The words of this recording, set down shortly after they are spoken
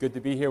Good to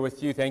be here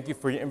with you. Thank you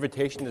for your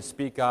invitation to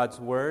speak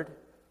God's Word,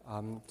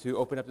 to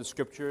open up the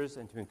Scriptures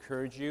and to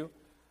encourage you.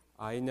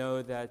 I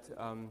know that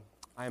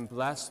I am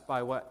blessed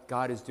by what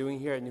God is doing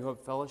here at New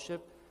Hope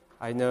Fellowship.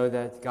 I know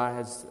that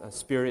God's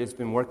Spirit has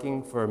been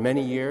working for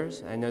many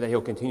years. I know that He'll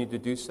continue to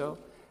do so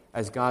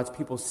as God's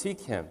people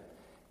seek Him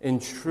in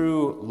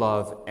true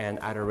love and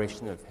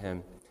adoration of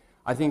Him.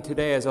 I think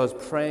today, as I was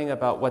praying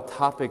about what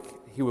topic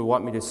He would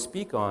want me to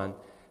speak on,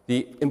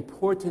 the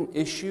important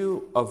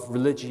issue of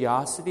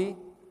religiosity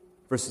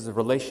versus a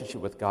relationship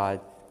with God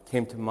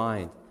came to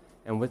mind.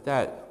 And with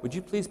that, would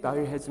you please bow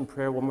your heads in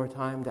prayer one more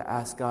time to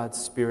ask God's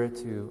Spirit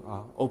to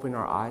open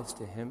our eyes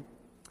to Him?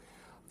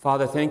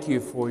 Father, thank you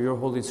for your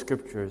Holy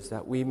Scriptures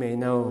that we may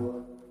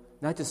know,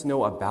 not just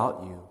know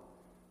about you,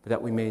 but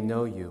that we may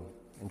know you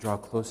and draw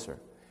closer.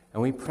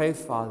 And we pray,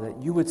 Father,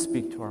 that you would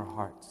speak to our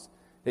hearts,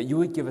 that you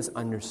would give us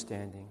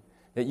understanding,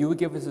 that you would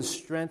give us the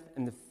strength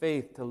and the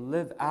faith to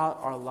live out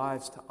our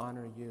lives to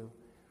honor you.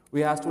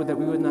 We ask, Lord, that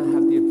we would not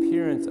have the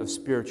appearance of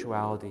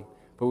spirituality,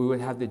 but we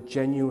would have the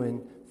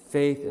genuine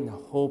faith and the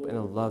hope and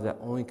the love that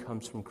only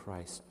comes from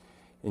Christ.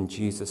 In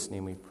Jesus'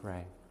 name we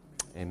pray.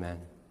 Amen.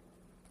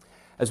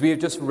 As we have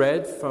just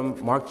read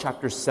from Mark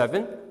chapter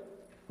 7,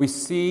 we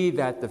see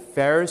that the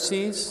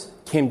Pharisees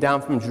came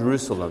down from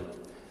Jerusalem.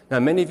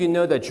 Now, many of you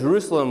know that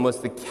Jerusalem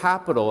was the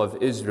capital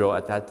of Israel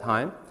at that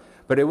time,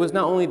 but it was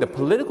not only the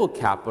political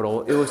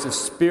capital, it was the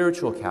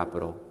spiritual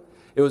capital.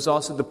 It was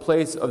also the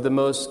place of the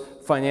most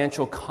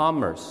financial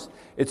commerce.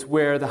 It's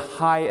where the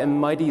high and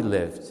mighty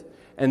lived.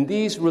 And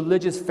these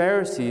religious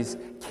Pharisees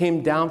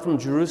came down from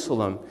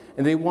Jerusalem,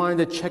 and they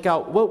wanted to check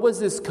out what was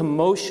this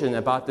commotion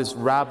about this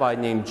rabbi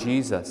named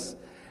Jesus.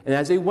 And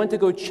as they went to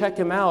go check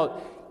him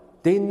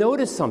out, they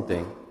noticed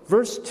something.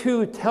 Verse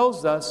 2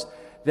 tells us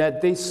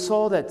that they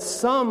saw that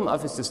some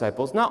of his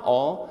disciples, not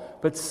all,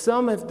 but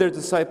some of their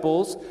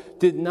disciples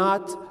did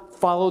not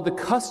follow the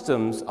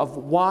customs of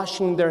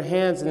washing their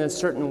hands in a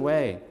certain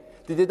way.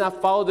 They did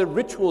not follow the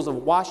rituals of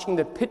washing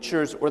the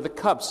pitchers or the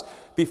cups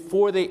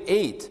before they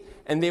ate,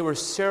 and they were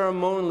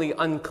ceremonially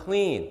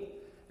unclean,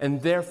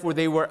 and therefore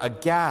they were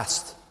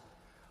aghast.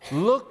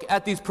 Look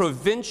at these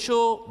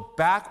provincial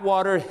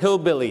backwater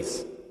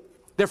hillbillies.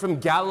 They're from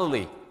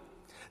Galilee.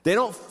 They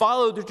don't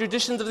follow the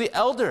traditions of the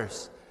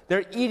elders.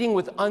 They're eating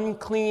with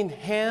unclean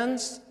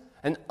hands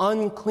and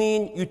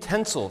unclean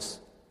utensils.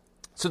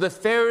 So the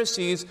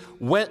Pharisees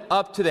went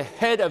up to the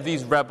head of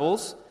these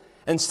rebels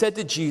and said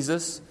to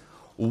Jesus,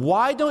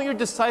 "Why don't your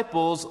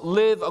disciples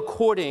live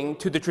according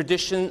to the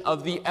tradition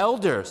of the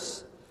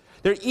elders?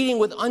 They're eating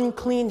with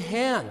unclean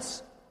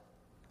hands."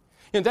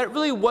 That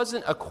really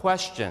wasn't a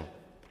question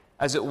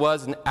as it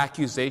was an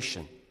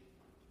accusation.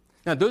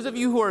 Now, those of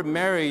you who are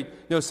married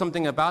know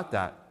something about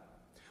that.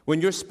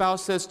 When your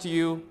spouse says to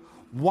you,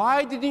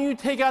 "Why didn't you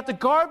take out the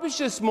garbage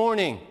this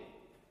morning?"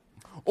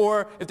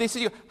 Or if they say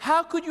to you,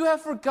 "How could you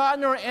have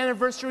forgotten our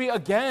anniversary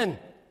again?"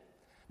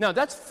 Now,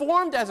 that's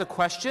formed as a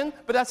question,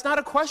 but that's not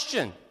a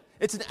question.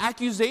 It's an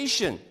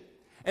accusation.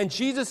 And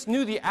Jesus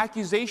knew the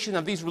accusation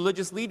of these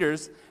religious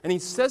leaders, and he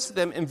says to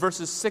them in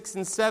verses 6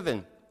 and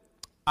 7,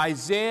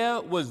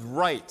 "Isaiah was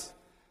right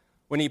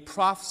when he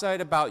prophesied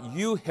about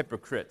you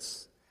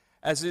hypocrites.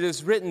 As it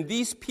is written,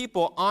 these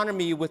people honor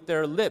me with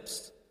their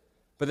lips,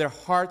 but their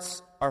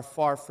hearts are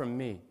far from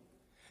me.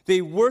 They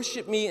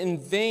worship me in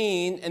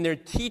vain, and their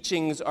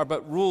teachings are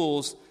but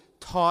rules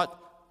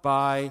taught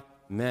by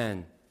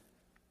men."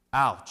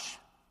 Ouch.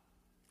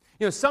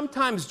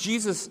 Sometimes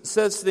Jesus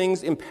says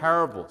things in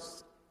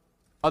parables.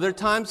 Other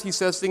times he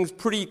says things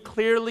pretty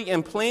clearly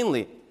and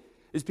plainly.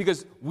 It's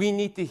because we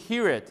need to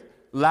hear it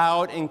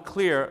loud and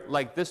clear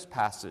like this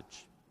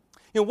passage.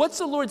 What's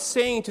the Lord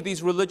saying to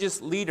these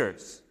religious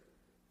leaders?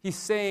 He's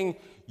saying,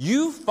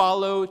 you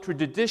follow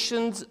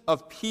traditions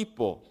of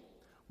people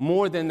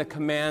more than the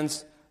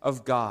commands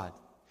of God.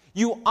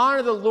 You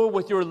honor the Lord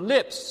with your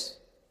lips,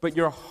 but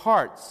your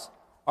hearts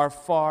are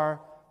far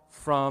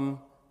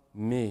from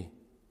me.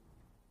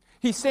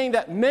 He's saying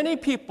that many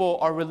people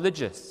are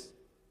religious.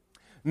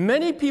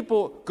 Many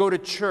people go to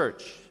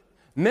church.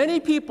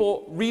 Many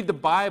people read the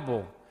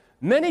Bible.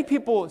 Many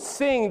people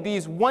sing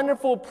these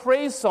wonderful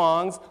praise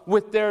songs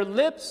with their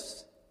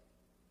lips,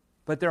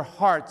 but their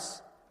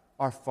hearts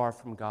are far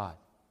from God.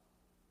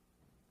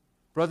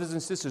 Brothers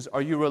and sisters,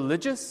 are you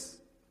religious,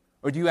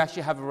 or do you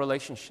actually have a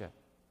relationship?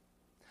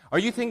 Are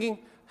you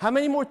thinking, how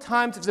many more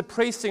times is the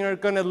praise singer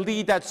going to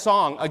lead that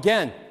song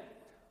again?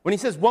 When he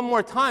says one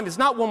more time, it's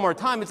not one more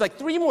time, it's like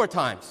 3 more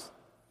times.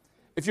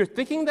 If you're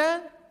thinking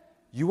that,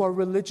 you are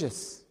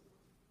religious.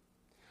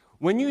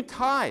 When you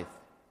tithe,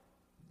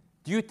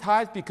 do you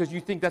tithe because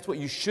you think that's what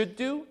you should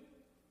do?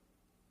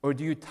 Or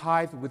do you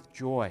tithe with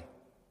joy?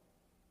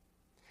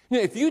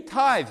 If you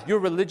tithe, you're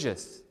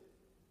religious.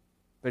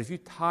 But if you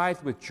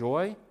tithe with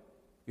joy,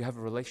 you have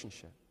a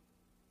relationship.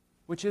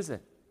 Which is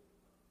it?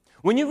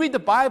 When you read the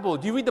Bible,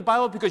 do you read the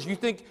Bible because you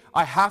think,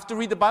 I have to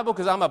read the Bible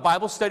because I'm a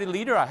Bible study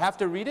leader, I have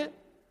to read it?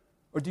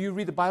 Or do you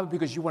read the Bible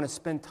because you want to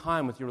spend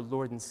time with your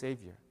Lord and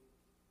Savior?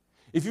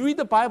 If you read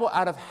the Bible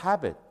out of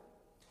habit,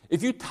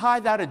 if you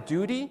tithe out of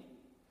duty,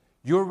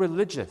 you're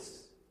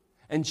religious.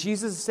 And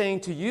Jesus is saying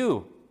to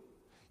you,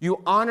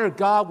 you honor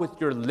God with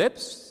your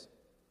lips,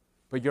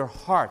 but your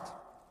heart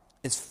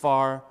is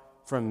far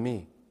from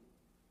me.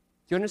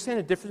 Do you understand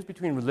the difference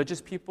between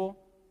religious people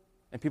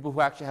and people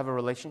who actually have a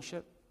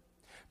relationship?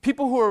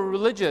 People who are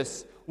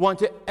religious want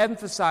to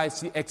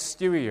emphasize the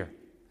exterior.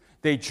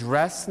 They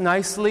dress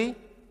nicely.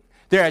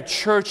 They're at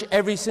church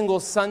every single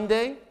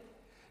Sunday.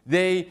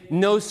 They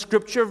know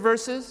scripture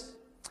verses.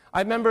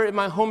 I remember in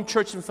my home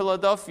church in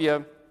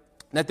Philadelphia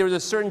that there was a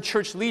certain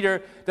church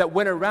leader that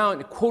went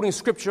around quoting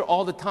scripture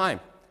all the time.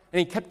 And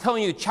he kept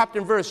telling you chapter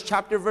and verse,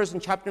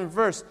 and chapter and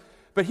verse.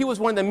 But he was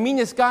one of the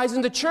meanest guys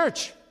in the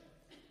church.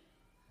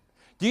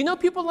 Do you know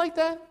people like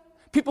that?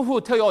 People who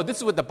will tell you, oh, this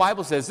is what the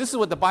Bible says, this is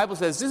what the Bible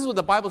says, this is what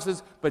the Bible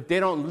says, but they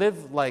don't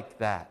live like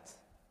that.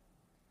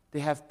 They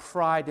have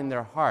pride in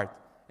their heart,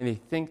 and they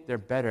think they're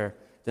better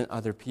than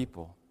other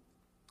people.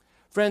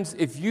 Friends,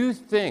 if you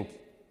think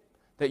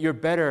that you're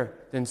better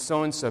than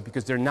so-and-so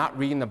because they're not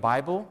reading the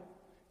Bible,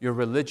 you're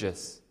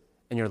religious,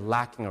 and you're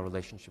lacking a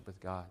relationship with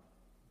God.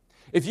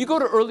 If you go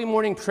to early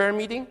morning prayer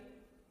meeting,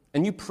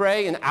 and you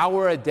pray an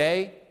hour a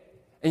day,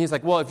 and he's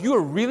like, well, if you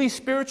were really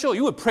spiritual,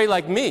 you would pray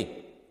like me.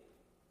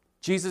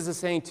 Jesus is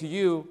saying to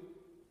you,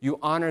 you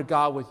honor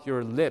God with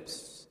your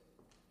lips,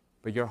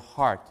 but your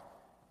heart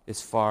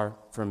is far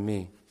from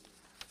me.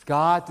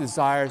 God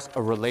desires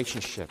a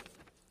relationship,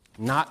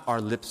 not our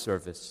lip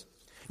service.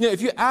 You know,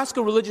 if you ask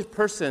a religious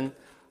person,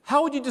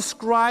 how would you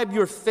describe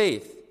your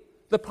faith?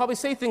 They'll probably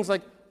say things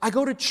like, I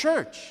go to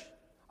church,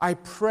 I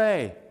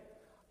pray,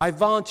 I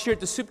volunteer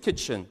at the soup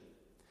kitchen.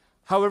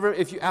 However,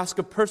 if you ask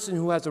a person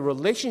who has a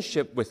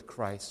relationship with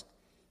Christ,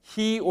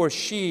 he or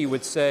she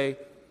would say,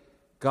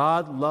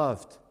 God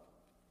loved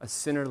a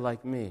sinner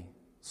like me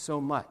so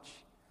much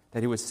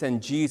that he would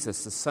send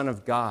Jesus, the Son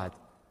of God,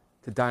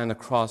 to die on the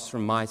cross for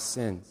my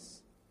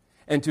sins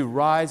and to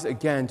rise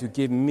again to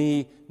give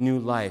me new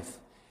life.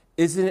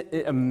 Isn't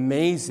it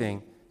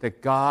amazing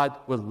that God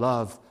would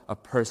love a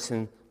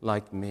person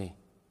like me?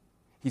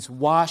 He's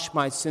washed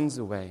my sins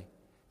away.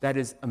 That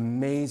is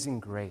amazing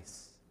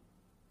grace.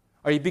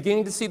 Are you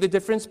beginning to see the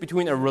difference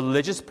between a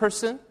religious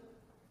person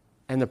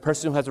and the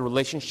person who has a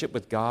relationship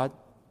with God?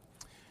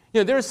 You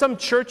know, there are some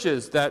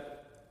churches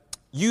that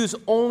use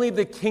only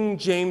the King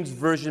James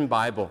Version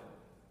Bible.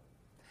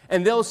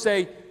 And they'll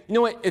say, you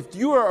know what, if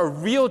you are a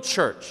real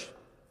church,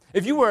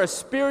 if you were a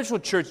spiritual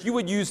church, you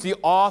would use the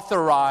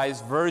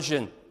authorized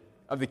version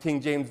of the King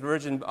James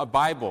Version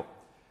Bible.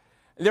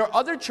 And there are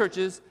other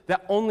churches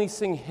that only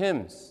sing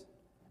hymns.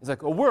 It's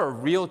like, oh, we're a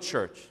real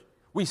church.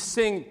 We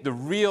sing the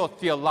real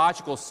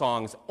theological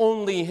songs,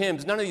 only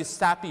hymns, none of these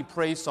sappy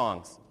praise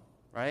songs,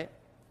 right?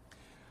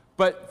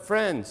 But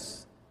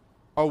friends,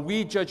 are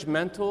we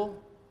judgmental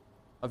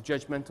of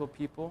judgmental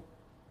people?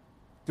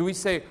 Do we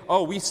say,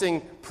 oh, we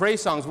sing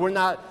praise songs, we're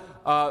not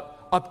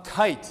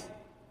uptight.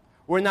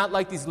 We're not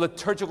like these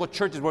liturgical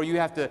churches where you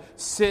have to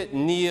sit,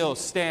 kneel,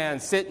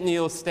 stand, sit,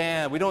 kneel,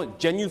 stand. We don't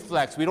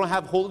genuflex. We don't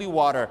have holy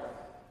water.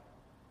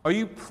 Are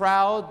you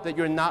proud that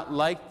you're not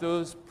like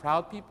those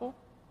proud people?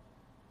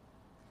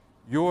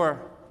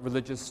 You're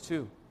religious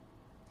too.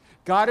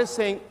 God is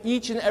saying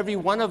each and every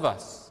one of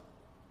us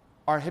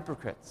are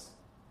hypocrites.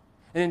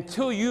 And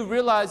until you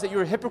realize that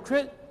you're a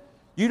hypocrite,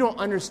 you don't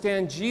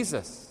understand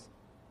Jesus.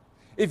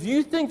 If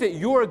you think that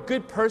you're a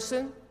good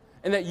person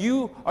and that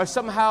you are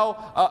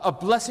somehow a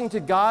blessing to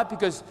God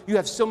because you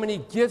have so many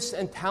gifts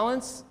and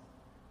talents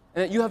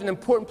and that you have an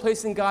important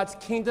place in God's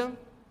kingdom,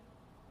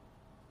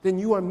 then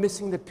you are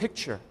missing the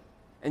picture.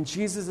 And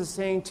Jesus is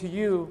saying to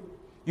you,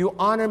 you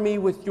honor me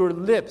with your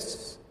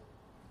lips,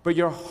 but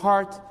your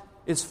heart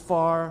is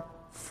far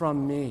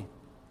from me.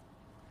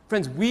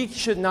 Friends, we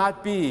should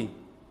not be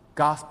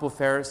gospel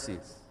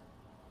Pharisees.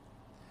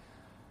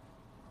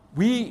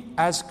 We,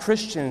 as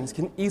Christians,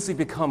 can easily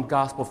become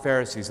gospel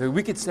Pharisees. So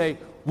we could say,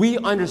 we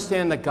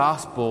understand the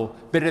gospel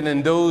better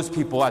than those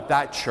people at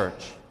that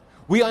church.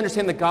 We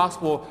understand the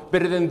gospel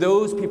better than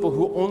those people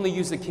who only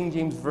use the King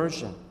James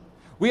Version.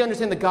 We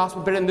understand the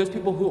gospel better than those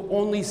people who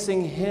only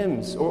sing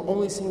hymns or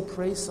only sing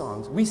praise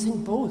songs. We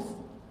sing both.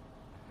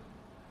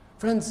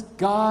 Friends,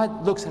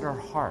 God looks at our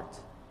heart.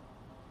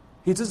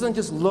 He doesn't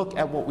just look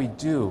at what we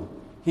do.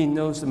 He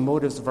knows the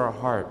motives of our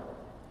heart.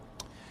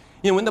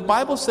 You know, when the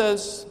Bible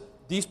says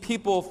these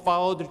people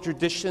follow the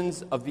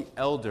traditions of the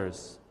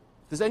elders,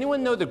 does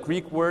anyone know the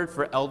Greek word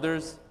for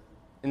elders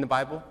in the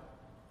Bible?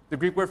 The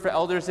Greek word for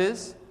elders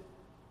is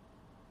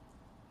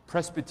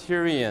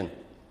Presbyterian.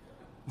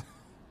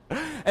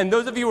 And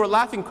those of you who are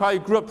laughing probably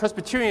grew up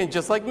Presbyterian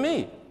just like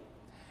me.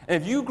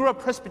 And if you grew up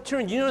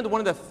Presbyterian, you know that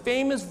one of the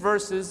famous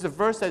verses, the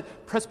verse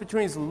that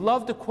Presbyterians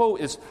love to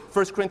quote is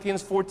 1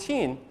 Corinthians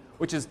 14,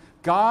 which is,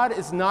 God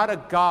is not a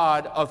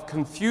God of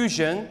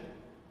confusion,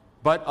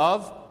 but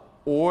of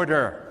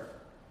order.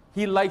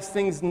 He likes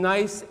things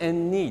nice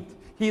and neat.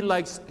 He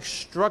likes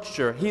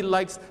structure. He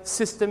likes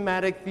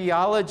systematic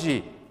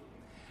theology.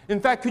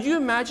 In fact, could you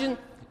imagine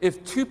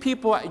if two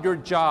people at your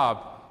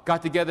job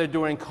got together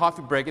during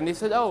coffee break and they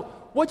said, oh,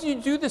 what did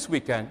you do this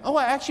weekend? Oh,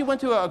 I actually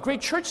went to a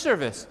great church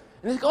service.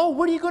 And they go, oh,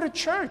 where do you go to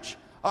church?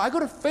 Oh, I go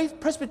to Faith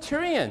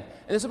Presbyterian.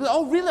 And somebody,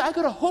 oh, really? I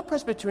go to Hope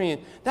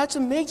Presbyterian. That's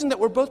amazing that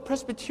we're both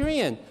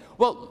Presbyterian.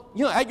 Well,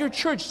 at your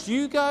church, do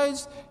you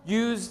guys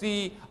use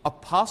the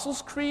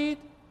Apostles' Creed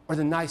or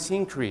the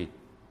Nicene Creed?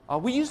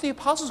 We use the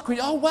Apostles' Creed.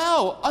 Oh,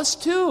 wow, us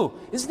too.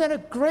 Isn't that a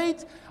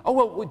great? Oh,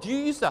 well, do you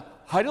use the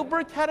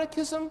Heidelberg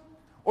Catechism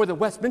or the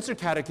Westminster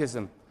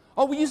Catechism?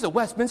 Oh, we use the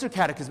Westminster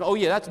Catechism. Oh,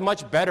 yeah, that's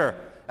much better.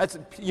 That's,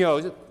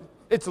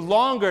 it's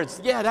longer.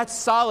 That's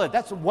solid.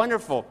 That's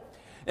wonderful.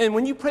 And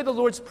when you pray the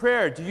Lord's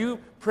Prayer, do you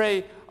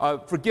pray,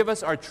 forgive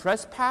us our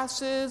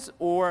trespasses,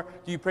 or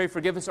do you pray,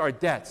 forgive us our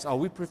debts? Oh,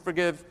 we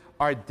forgive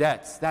our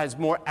debts. That is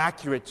more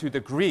accurate to the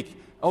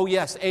Greek. Oh,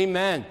 yes,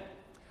 amen.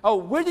 Oh,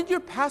 where did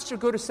your pastor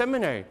go to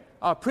seminary?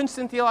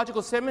 Princeton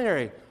Theological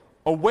Seminary.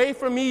 Away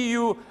from me,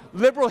 you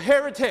liberal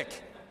heretic.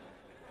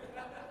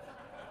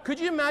 Could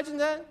you imagine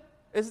that?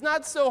 It's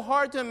not so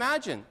hard to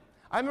imagine.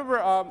 I remember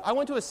I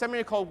went to a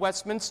seminary called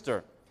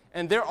Westminster,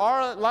 and there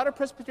are a lot of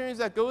Presbyterians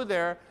that go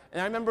there,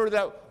 and I remember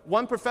that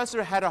one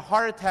professor had a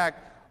heart attack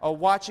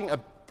watching a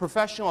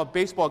professional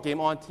baseball game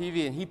on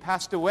TV, and he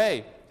passed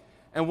away.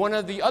 And one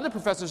of the other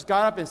professors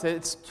got up and said,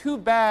 it's too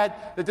bad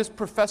that this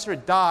professor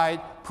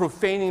died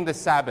profaning the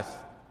Sabbath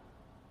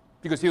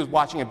because he was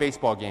watching a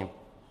baseball game.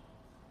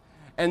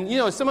 And,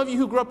 some of you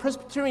who grew up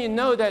Presbyterian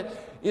know that,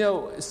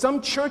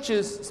 some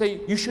churches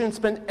say you shouldn't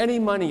spend any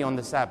money on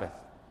the Sabbath.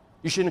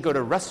 You shouldn't go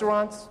to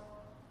restaurants.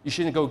 You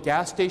shouldn't go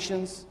gas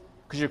stations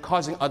because you're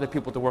causing other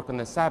people to work on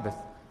the Sabbath.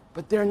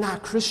 But they're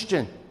not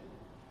Christian.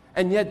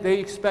 And yet they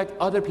expect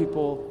other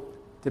people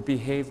to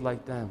behave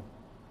like them.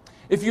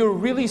 If you're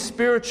really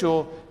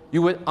spiritual,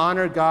 you would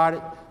honor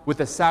God with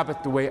the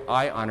Sabbath the way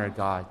I honor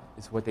God,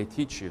 is what they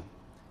teach you.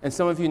 And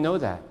some of you know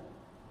that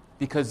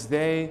because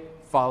they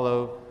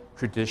follow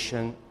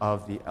tradition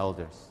of the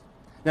elders.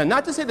 Now,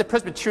 not to say the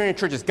Presbyterian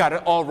Church has got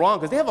it all wrong,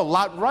 because they have a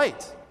lot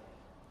right.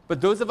 But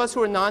those of us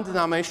who are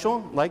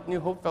non-denominational, like New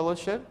Hope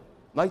Fellowship,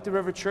 like the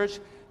River Church,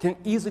 can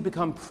easily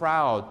become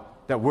proud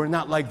that we're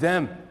not like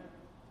them.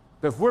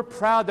 But if we're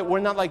proud that we're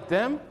not like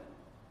them,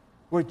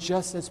 we're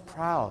just as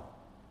proud.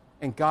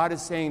 And God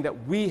is saying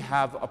that we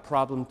have a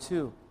problem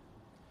too.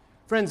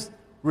 Friends,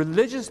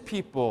 religious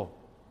people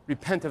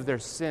repent of their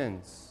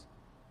sins.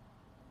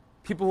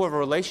 People who have a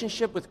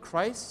relationship with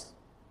Christ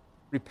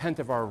repent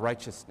of our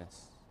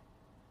righteousness.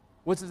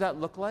 What does that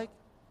look like?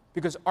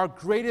 Because our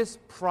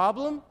greatest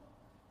problem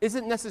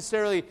isn't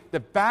necessarily the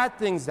bad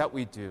things that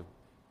we do,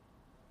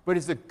 but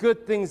it's the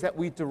good things that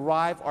we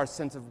derive our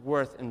sense of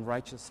worth and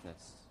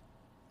righteousness.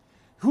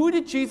 Who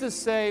did Jesus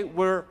say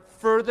were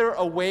further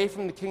away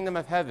from the kingdom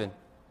of heaven?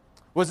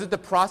 Was it the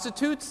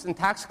prostitutes and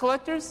tax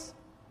collectors?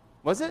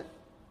 Was it?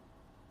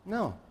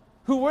 No.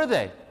 Who were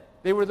they?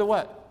 They were the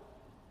what?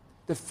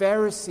 The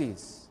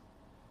Pharisees.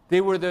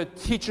 They were the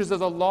teachers of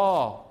the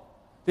law.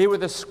 They were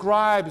the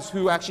scribes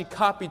who actually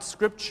copied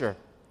Scripture.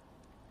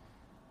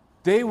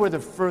 They were the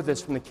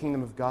furthest from the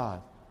kingdom of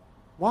God.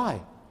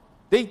 Why?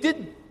 They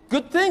did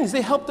good things.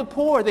 They helped the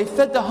poor. They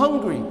fed the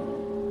hungry.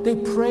 They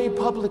prayed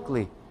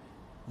publicly.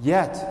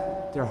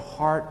 Yet, their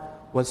heart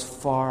was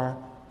far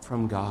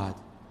from God.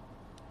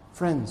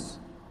 Friends,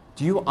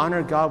 do you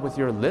honor God with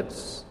your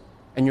lips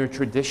and your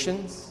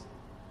traditions?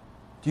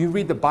 Do you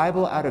read the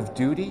Bible out of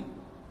duty?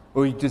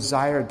 Or you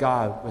desire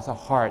God with a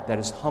heart that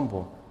is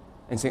humble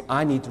and say,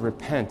 I need to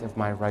repent of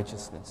my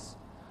righteousness.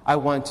 I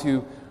want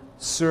to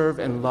serve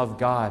and love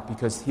God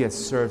because He has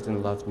served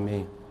and loved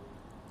me.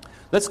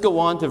 Let's go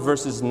on to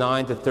verses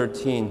 9 to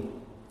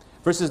 13.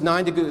 Verses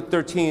 9 to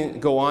 13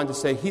 go on to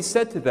say, He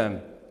said to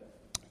them,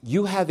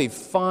 you have a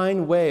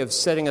fine way of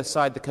setting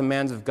aside the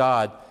commands of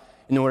God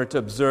in order to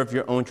observe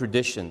your own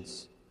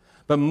traditions.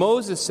 But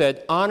Moses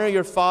said, honor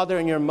your father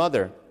and your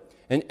mother,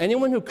 and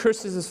anyone who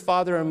curses his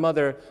father or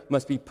mother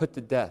must be put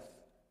to death.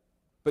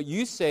 But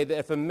you say that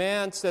if a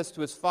man says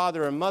to his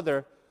father or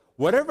mother,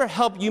 whatever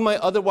help you might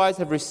otherwise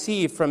have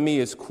received from me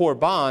is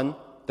korban,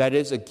 that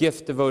is, a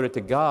gift devoted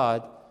to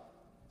God,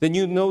 then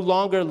you no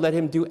longer let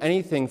him do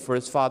anything for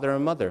his father or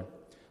mother.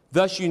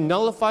 Thus you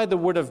nullify the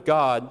word of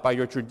God by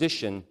your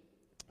tradition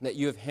that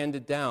you have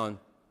handed down,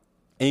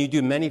 and you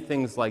do many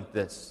things like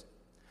this.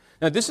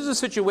 Now, this is a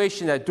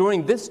situation that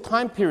during this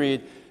time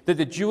period that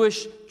the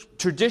Jewish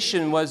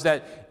tradition was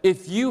that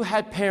if you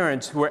had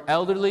parents who were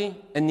elderly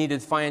and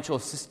needed financial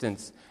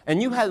assistance,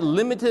 and you had a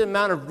limited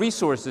amount of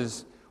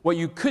resources, what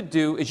you could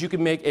do is you could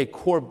make a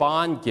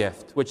korban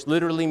gift, which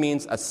literally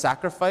means a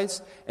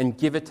sacrifice, and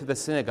give it to the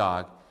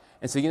synagogue.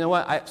 And say, you know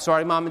what,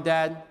 sorry, Mom and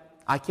Dad,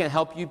 I can't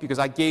help you because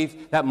I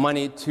gave that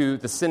money to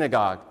the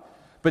synagogue.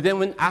 But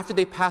then after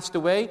they passed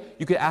away,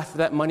 you could ask for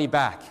that money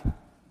back.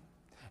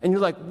 And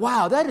you're like,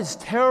 wow, that is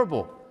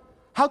terrible.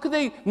 How could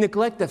they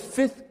neglect the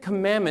fifth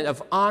commandment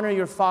of honor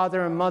your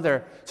father and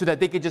mother so that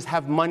they could just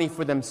have money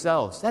for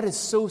themselves? That is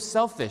so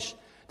selfish.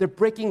 They're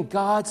breaking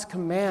God's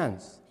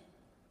commands.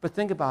 But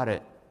think about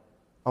it.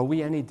 Are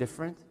we any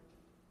different?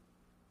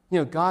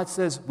 God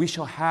says we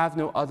shall have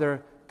no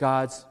other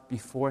gods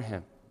before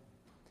Him.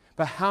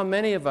 But how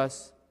many of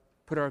us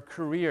put our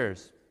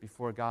careers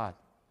before God?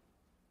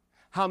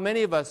 How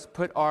many of us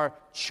put our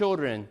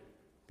children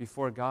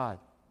before God?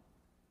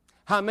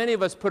 How many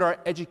of us put our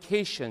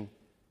education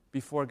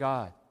before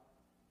God?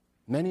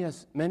 Many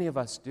of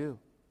us do.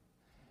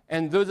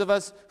 And those of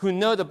us who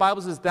know the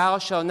Bible says, thou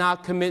shalt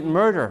not commit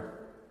murder.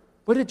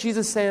 What did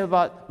Jesus say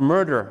about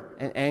murder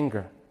and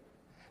anger?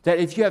 That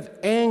if you have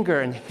anger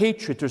and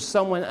hatred to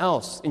someone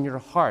else in your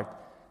heart,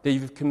 that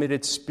you've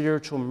committed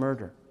spiritual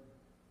murder.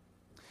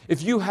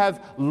 If you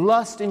have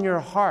lust in your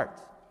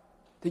heart,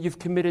 that you've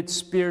committed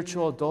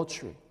spiritual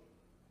adultery.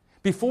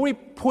 Before we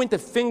point the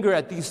finger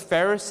at these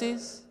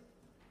Pharisees,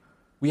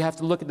 we have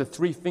to look at the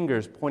three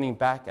fingers pointing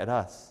back at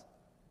us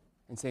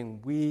and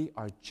saying, we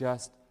are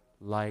just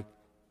like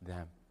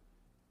them.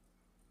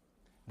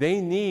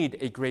 They need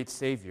a great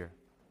Savior,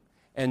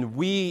 and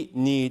we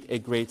need a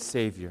great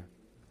Savior.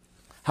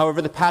 However,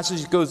 the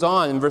passage goes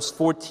on in verse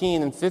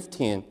 14 and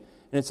 15, and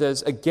it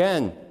says,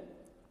 again,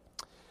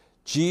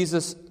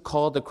 Jesus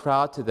called the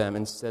crowd to them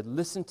and said,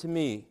 listen to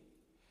me,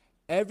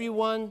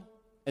 everyone,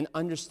 and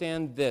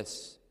understand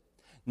this.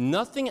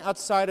 Nothing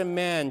outside a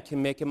man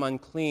can make him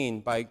unclean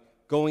by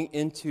going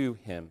into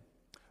him.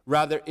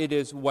 Rather, it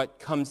is what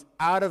comes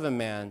out of a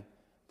man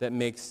that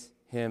makes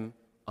him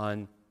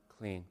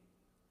unclean.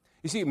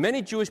 You see,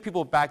 many Jewish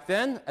people back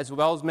then, as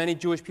well as many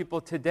Jewish people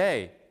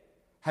today,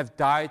 have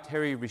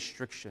dietary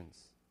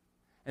restrictions.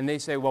 And they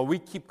say, well, we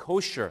keep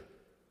kosher.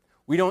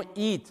 We don't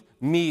eat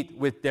meat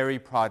with dairy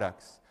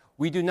products.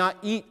 We do not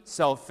eat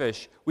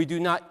shellfish. We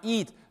do not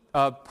eat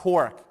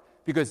pork,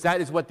 because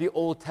that is what the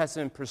Old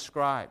Testament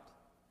prescribed.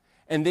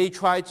 And they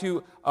try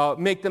to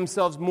make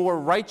themselves more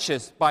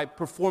righteous by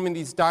performing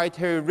these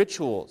dietary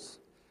rituals.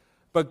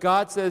 But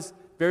God says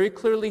very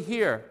clearly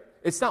here,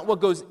 it's not what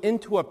goes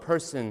into a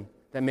person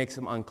that makes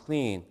them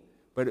unclean,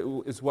 but it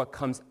is what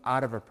comes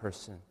out of a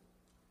person.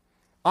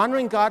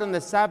 Honoring God on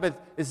the Sabbath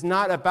is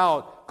not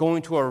about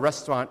going to a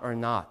restaurant or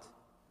not,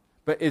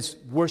 but it's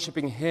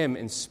worshiping Him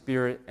in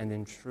spirit and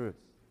in truth.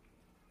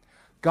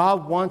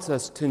 God wants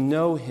us to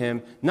know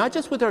Him, not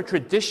just with our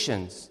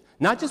traditions,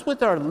 not just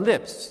with our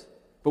lips,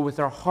 but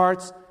with our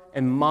hearts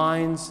and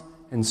minds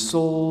and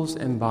souls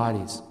and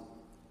bodies.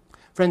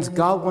 Friends,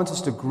 God wants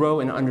us to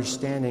grow in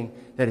understanding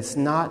that it's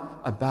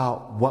not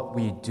about what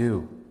we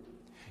do.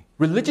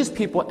 Religious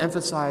people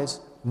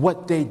emphasize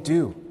what they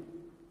do.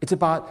 It's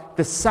about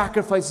the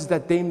sacrifices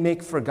that they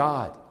make for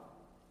God.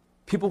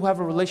 People who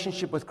have a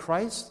relationship with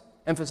Christ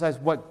emphasize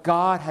what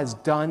God has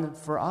done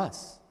for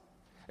us.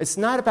 It's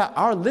not about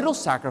our little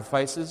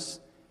sacrifices,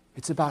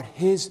 it's about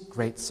His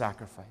great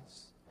sacrifice.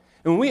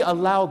 And when we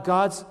allow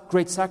God's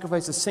great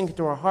sacrifice to sink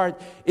into our heart,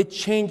 it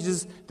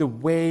changes the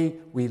way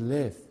we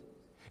live.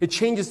 It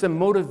changes the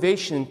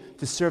motivation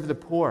to serve the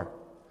poor.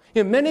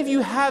 You know, many of you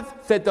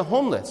have fed the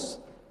homeless,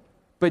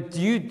 but do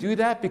you do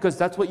that because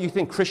that's what you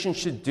think Christians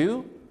should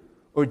do?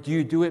 Or do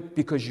you do it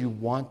because you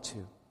want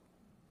to?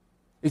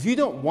 If you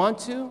don't want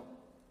to,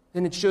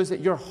 then it shows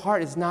that your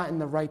heart is not in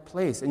the right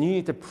place. And you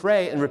need to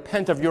pray and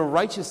repent of your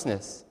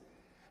righteousness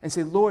and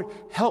say, Lord,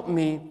 help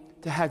me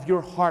to have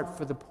your heart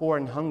for the poor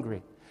and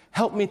hungry.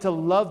 Help me to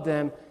love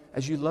them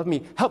as you love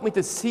me. Help me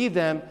to see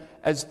them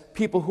as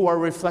people who are a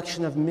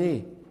reflection of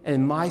me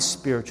and my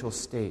spiritual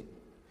state.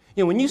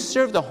 You know, when you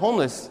serve the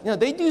homeless, you know,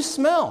 they do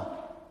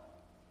smell,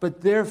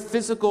 but their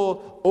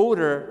physical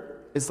odor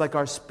is like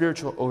our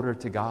spiritual odor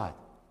to God.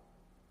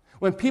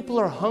 When people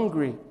are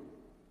hungry,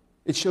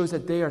 it shows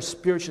that they are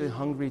spiritually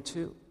hungry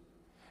too.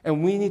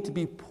 And we need to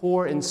be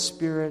poor in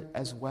spirit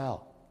as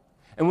well.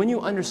 And when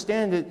you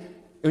understand it,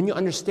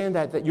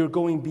 that you're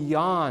going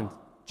beyond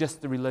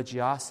just the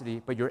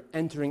religiosity, but you're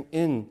entering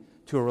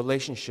into a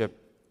relationship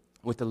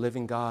with the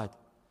living God.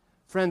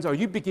 Friends, are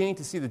you beginning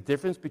to see the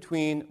difference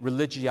between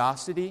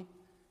religiosity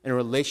and a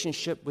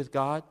relationship with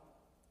God?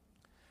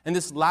 And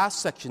this last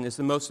section is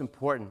the most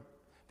important,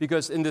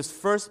 because in this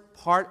first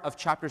part of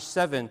chapter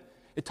 7,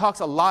 it talks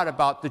a lot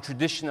about the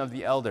tradition of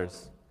the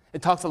elders.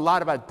 It talks a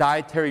lot about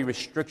dietary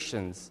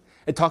restrictions.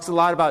 It talks a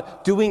lot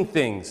about doing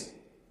things.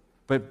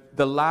 But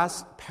the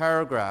last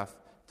paragraph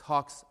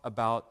talks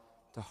about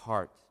the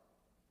heart.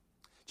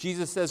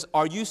 Jesus says,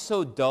 are you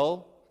so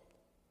dull?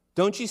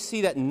 Don't you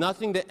see that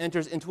nothing that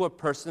enters into a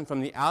person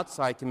from the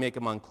outside can make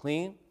him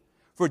unclean?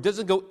 For it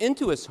doesn't go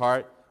into his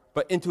heart,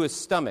 but into his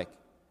stomach,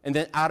 and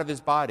then out of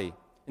his body.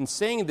 In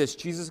saying this,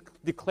 Jesus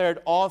declared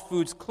all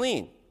foods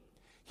clean.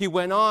 He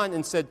went on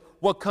and said,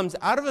 what comes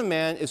out of a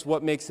man is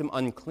what makes him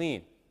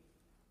unclean.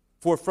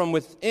 For from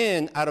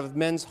within, out of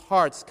men's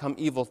hearts, come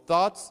evil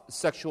thoughts,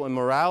 sexual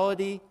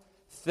immorality,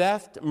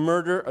 theft,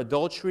 murder,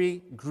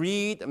 adultery,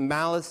 greed,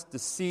 malice,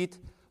 deceit,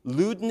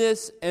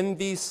 lewdness,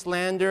 envy,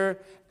 slander,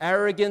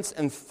 arrogance,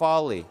 and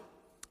folly.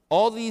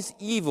 All these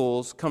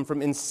evils come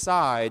from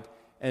inside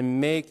and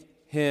make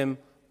him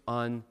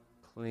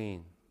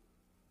unclean.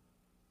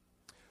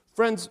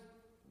 Friends,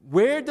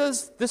 where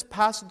does this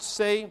passage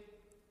say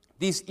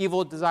these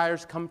evil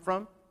desires come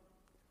from?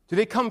 Do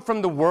they come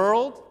from the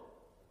world?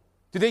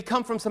 Do they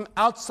come from some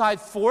outside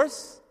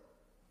force?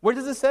 Where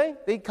does it say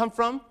they come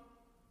from?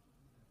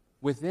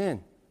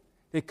 Within.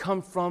 They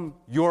come from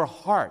your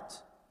heart.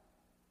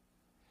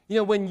 You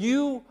know, when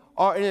you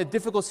are in a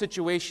difficult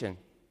situation,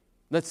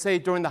 Let's say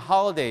during the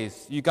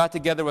holidays, you got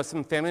together with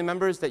some family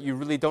members that you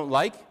really don't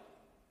like.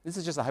 This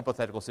is just a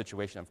hypothetical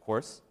situation, of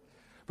course.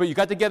 But you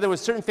got together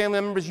with certain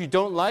family members you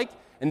don't like,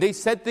 and they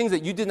said things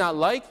that you did not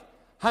like.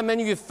 How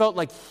many of you felt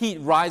like heat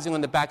rising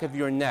on the back of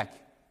your neck?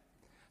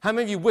 How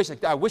many of you wish,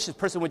 like, I wish this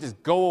person would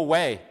just go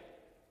away?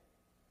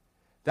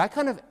 That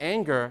kind of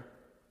anger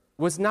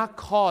was not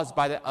caused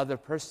by the other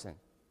person.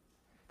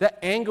 That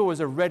anger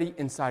was already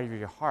inside of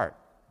your heart.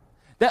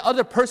 That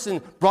other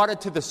person brought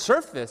it to the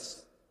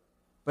surface,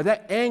 but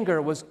that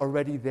anger was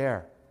already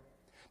there.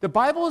 The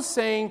Bible is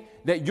saying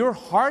that your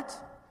heart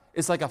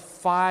is like a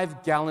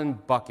 5-gallon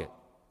bucket.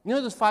 You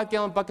know those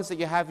 5-gallon buckets that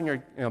you have in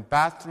your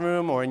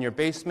bathroom or in your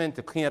basement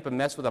to clean up a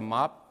mess with a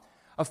mop?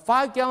 A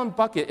 5-gallon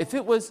bucket, if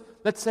it was,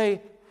 let's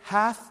say,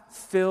 half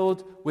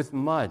filled with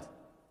mud,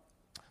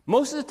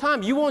 most of the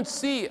time you won't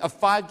see a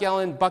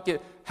 5-gallon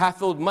bucket half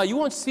filled with mud. You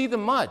won't see the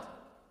mud.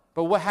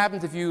 But what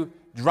happens if you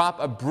drop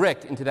a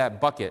brick into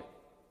that bucket?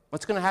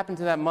 What's going to happen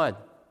to that mud?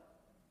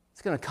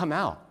 It's going to come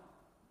out.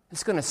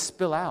 It's going to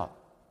spill out.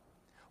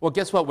 Well,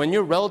 guess what? When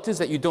your relatives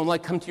that you don't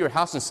like come to your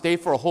house and stay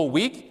for a whole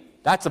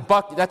week, that's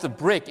a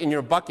brick in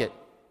your bucket.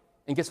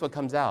 And guess what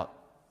comes out?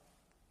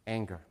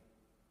 Anger.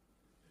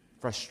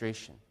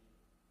 Frustration.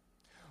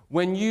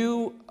 When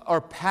you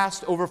are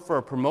passed over for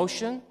a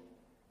promotion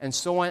and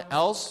someone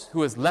else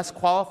who is less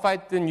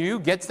qualified than you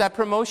gets that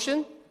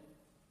promotion,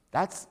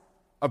 that's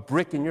a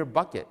brick in your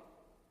bucket.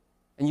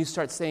 And you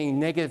start saying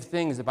negative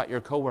things about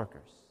your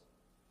coworkers.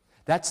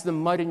 That's the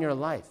mud in your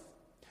life.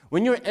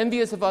 When you're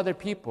envious of other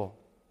people,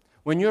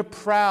 when you're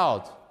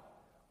proud,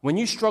 when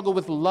you struggle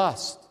with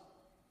lust,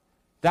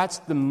 that's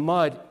the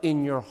mud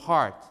in your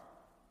heart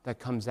that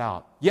comes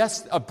out.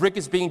 Yes, a brick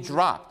is being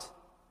dropped,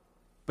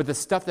 but the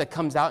stuff that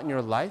comes out in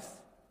your life,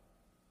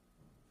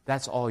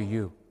 that's all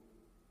you.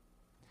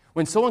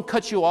 When someone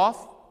cuts you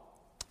off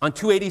on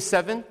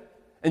 287,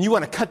 and you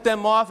want to cut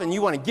them off, and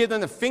you want to give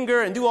them the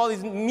finger and do all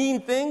these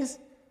mean things,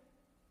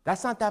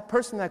 that's not that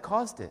person that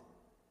caused it.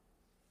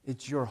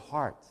 It's your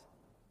heart.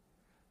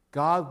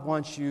 God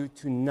wants you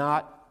to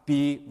not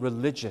be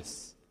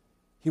religious.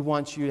 He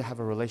wants you to have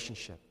a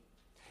relationship.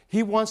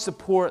 He wants to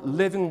pour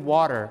living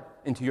water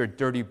into your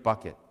dirty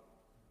bucket.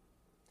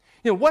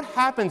 You know, what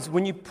happens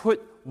when you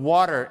put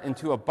water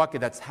into a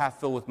bucket that's half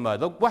filled with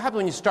mud? Look, what happens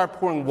when you start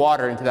pouring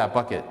water into that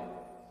bucket?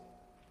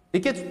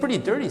 It gets pretty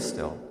dirty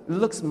still. It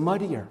looks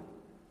muddier.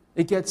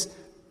 It gets,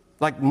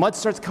 like mud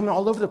starts coming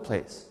all over the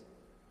place.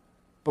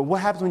 But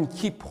what happens when you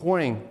keep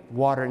pouring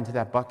water into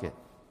that bucket?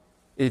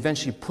 It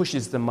eventually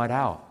pushes the mud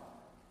out,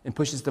 and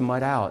pushes the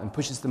mud out, and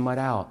pushes the mud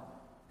out,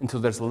 until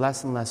there's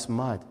less and less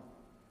mud.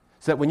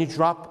 So that when you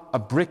drop a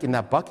brick in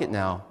that bucket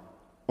now,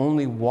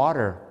 only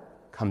water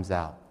comes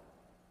out,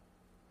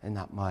 and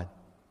not mud.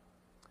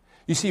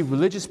 You see,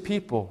 religious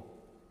people,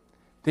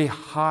 they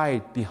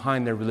hide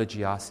behind their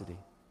religiosity.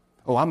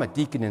 Oh, I'm a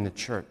deacon in the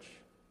church.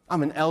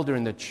 I'm an elder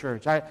in the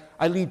church.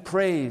 I lead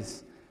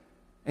praise.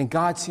 And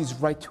God sees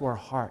right to our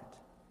heart.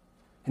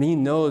 And He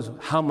knows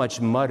how much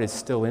mud is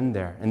still in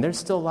there. And there's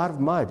still a lot of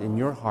mud in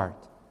your heart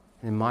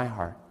and in my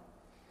heart.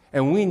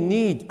 And we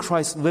need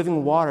Christ's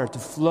living water to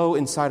flow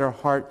inside our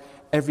heart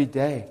every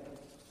day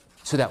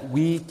so that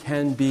we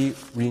can be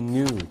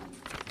renewed,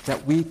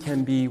 that we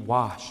can be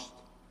washed.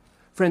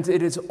 Friends,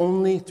 it is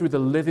only through the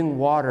living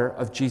water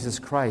of Jesus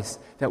Christ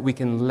that we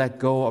can let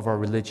go of our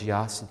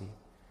religiosity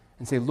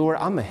and say, Lord,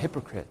 I'm a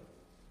hypocrite.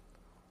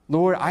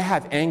 Lord, I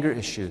have anger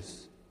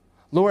issues.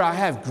 Lord, I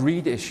have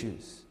greed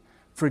issues.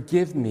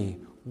 Forgive me,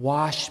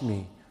 wash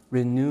me,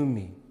 renew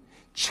me,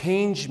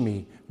 change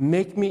me,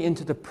 make me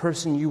into the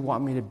person you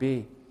want me to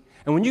be.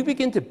 And when you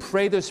begin to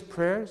pray those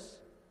prayers,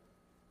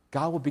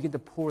 God will begin to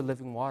pour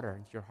living water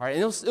into your heart.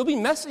 And it'll be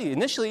messy.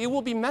 Initially, it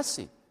will be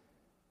messy.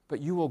 But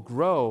you will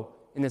grow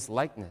in His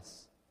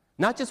likeness.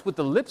 Not just with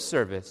the lip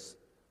service,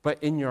 but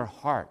in your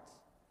heart.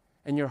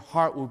 And your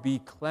heart will be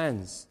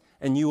cleansed,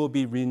 and you will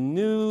be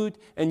renewed,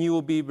 and you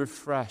will be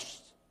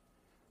refreshed.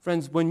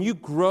 Friends, when you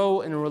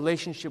grow in a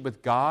relationship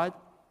with God,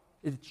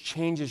 it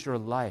changes your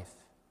life.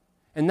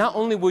 And not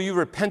only will you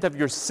repent of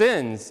your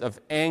sins of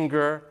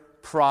anger,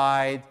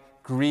 pride,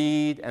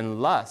 greed,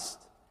 and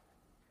lust,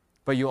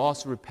 but you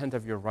also repent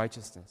of your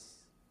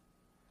righteousness.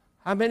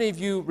 How many of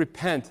you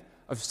repent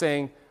of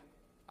saying,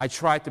 I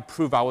tried to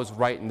prove I was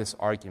right in this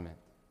argument?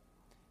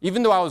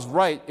 Even though I was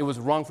right, it was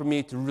wrong for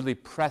me to really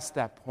press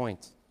that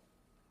point.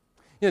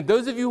 You know,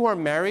 those of you who are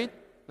married,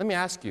 let me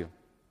ask you,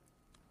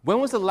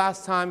 when was the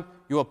last time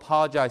you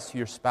apologized to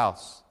your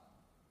spouse?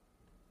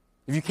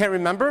 If you can't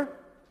remember,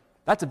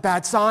 that's a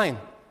bad sign.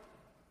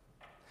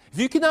 If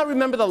you cannot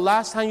remember the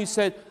last time you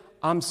said,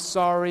 I'm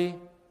sorry,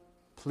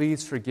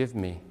 please forgive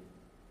me,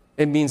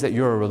 it means that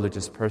you're a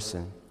religious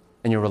person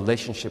and your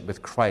relationship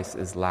with Christ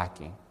is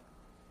lacking.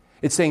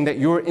 It's saying that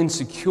you're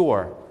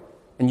insecure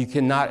and you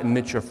cannot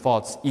admit your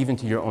faults even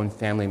to your own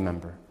family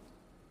member.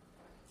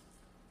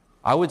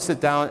 I would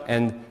sit down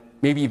and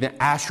maybe even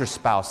ask your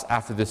spouse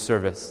after this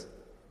service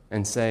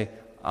and say,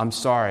 I'm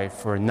sorry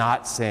for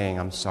not saying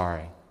I'm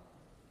sorry.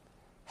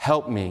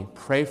 Help me,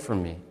 pray for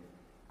me.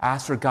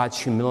 Ask for God's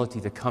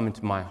humility to come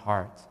into my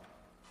heart.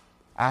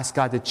 Ask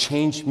God to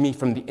change me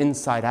from the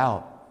inside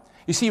out.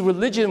 You see,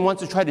 religion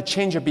wants to try to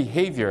change your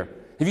behavior.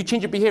 If you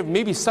change your behavior,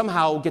 maybe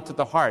somehow it will get to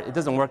the heart. It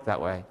doesn't work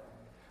that way.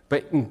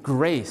 But in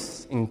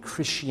grace, in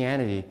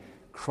Christianity,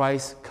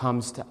 Christ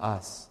comes to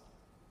us,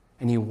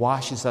 and he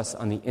washes us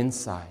on the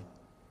inside,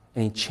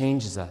 and he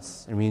changes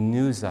us and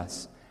renews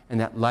us, and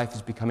that life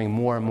is becoming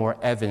more and more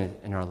evident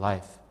in our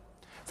life.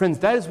 Friends,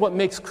 that is what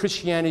makes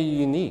Christianity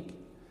unique.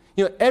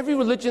 You know, every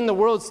religion in the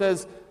world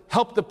says,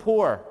 help the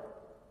poor,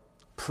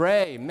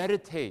 pray,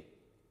 meditate,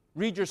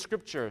 read your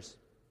scriptures.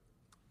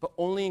 But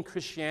only in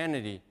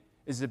Christianity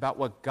is it about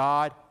what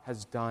God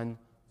has done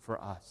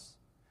for us.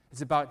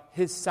 It's about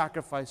his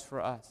sacrifice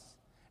for us.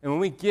 And when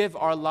we give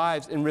our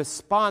lives in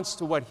response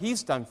to what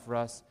he's done for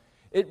us,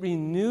 it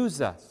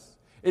renews us.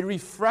 It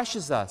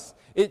refreshes us.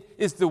 It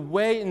is the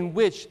way in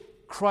which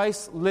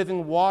Christ's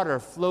living water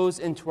flows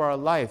into our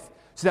life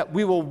so that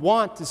we will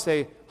want to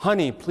say,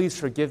 honey, please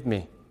forgive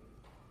me.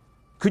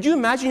 Could you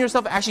imagine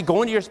yourself actually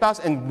going to your spouse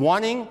and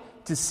wanting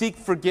to seek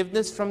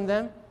forgiveness from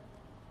them?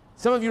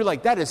 Some of you are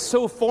like, that is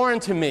so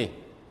foreign to me.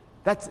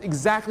 That's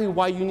exactly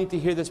why you need to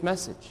hear this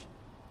message.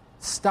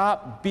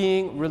 Stop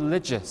being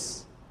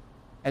religious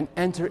and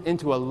enter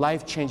into a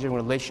life-changing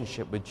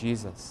relationship with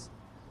Jesus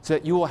so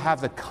that you will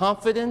have the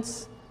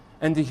confidence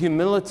and the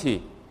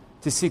humility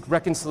to seek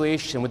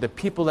reconciliation with the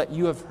people that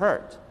you have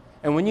hurt.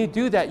 And when you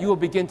do that, you will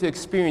begin to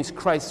experience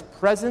Christ's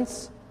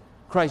presence,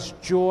 Christ's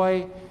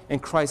joy,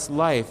 and Christ's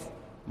life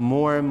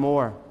more and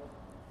more.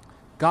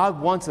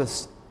 God wants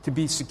us to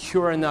be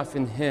secure enough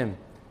in him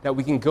that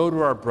we can go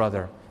to our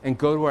brother and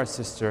go to our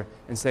sister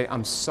and say,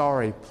 I'm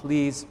sorry,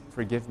 please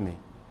forgive me.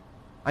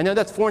 I know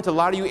that's foreign to a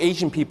lot of you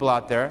Asian people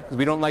out there because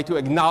we don't like to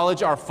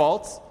acknowledge our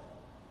faults,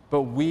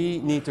 but we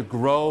need to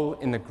grow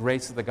in the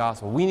grace of the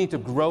gospel. We need to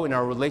grow in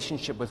our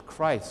relationship with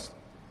Christ.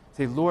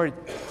 Say, Lord,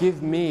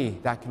 give me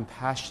that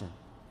compassion.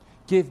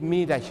 Give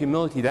me that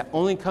humility that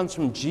only comes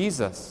from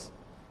Jesus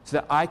so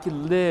that I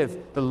can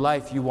live the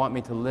life you want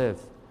me to live.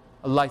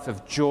 A life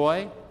of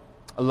joy,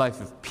 a life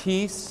of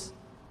peace,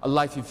 a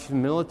life of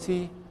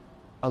humility,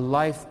 a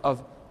life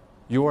of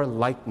your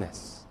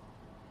likeness.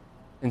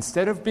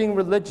 Instead of being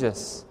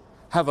religious,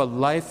 have a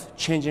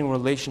life-changing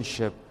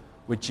relationship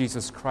with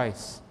Jesus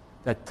Christ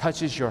that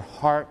touches your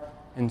heart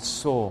and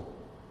soul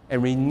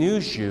and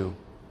renews you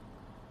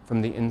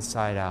from the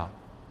inside out.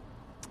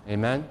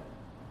 Amen?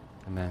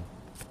 Amen.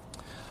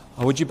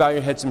 Would you bow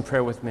your heads in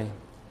prayer with me?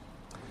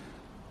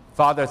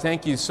 Father,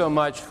 thank you so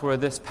much for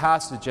this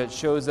passage that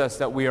shows us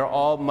that we are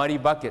all muddy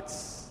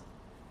buckets,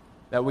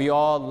 that we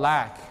all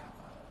lack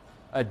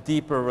a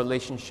deeper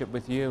relationship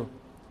with you.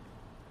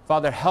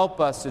 Father, help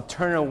us to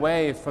turn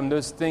away from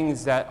those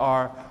things that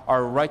are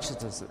our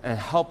righteousness and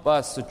help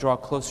us to draw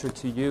closer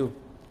to you.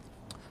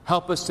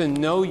 Help us to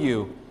know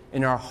you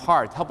in our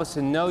heart. Help us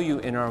to know you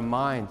in our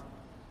mind.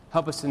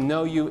 Help us to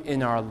know you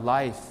in our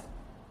life.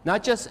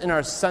 Not just in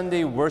our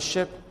Sunday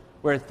worship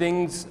where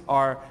things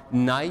are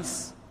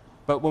nice,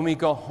 but when we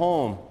go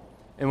home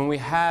and when we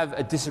have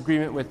a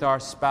disagreement with our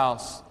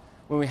spouse,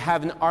 when we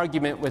have an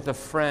argument with a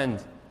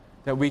friend,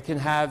 that we can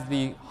have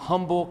the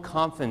humble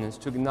confidence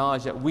to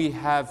acknowledge that we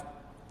have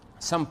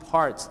some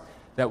parts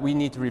that we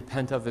need to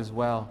repent of as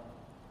well.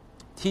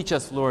 Teach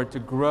us, Lord, to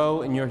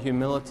grow in your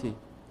humility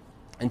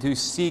and to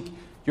seek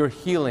your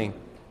healing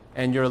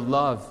and your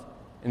love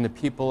in the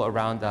people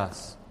around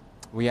us.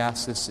 We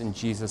ask this in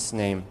Jesus'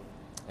 name.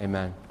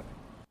 Amen.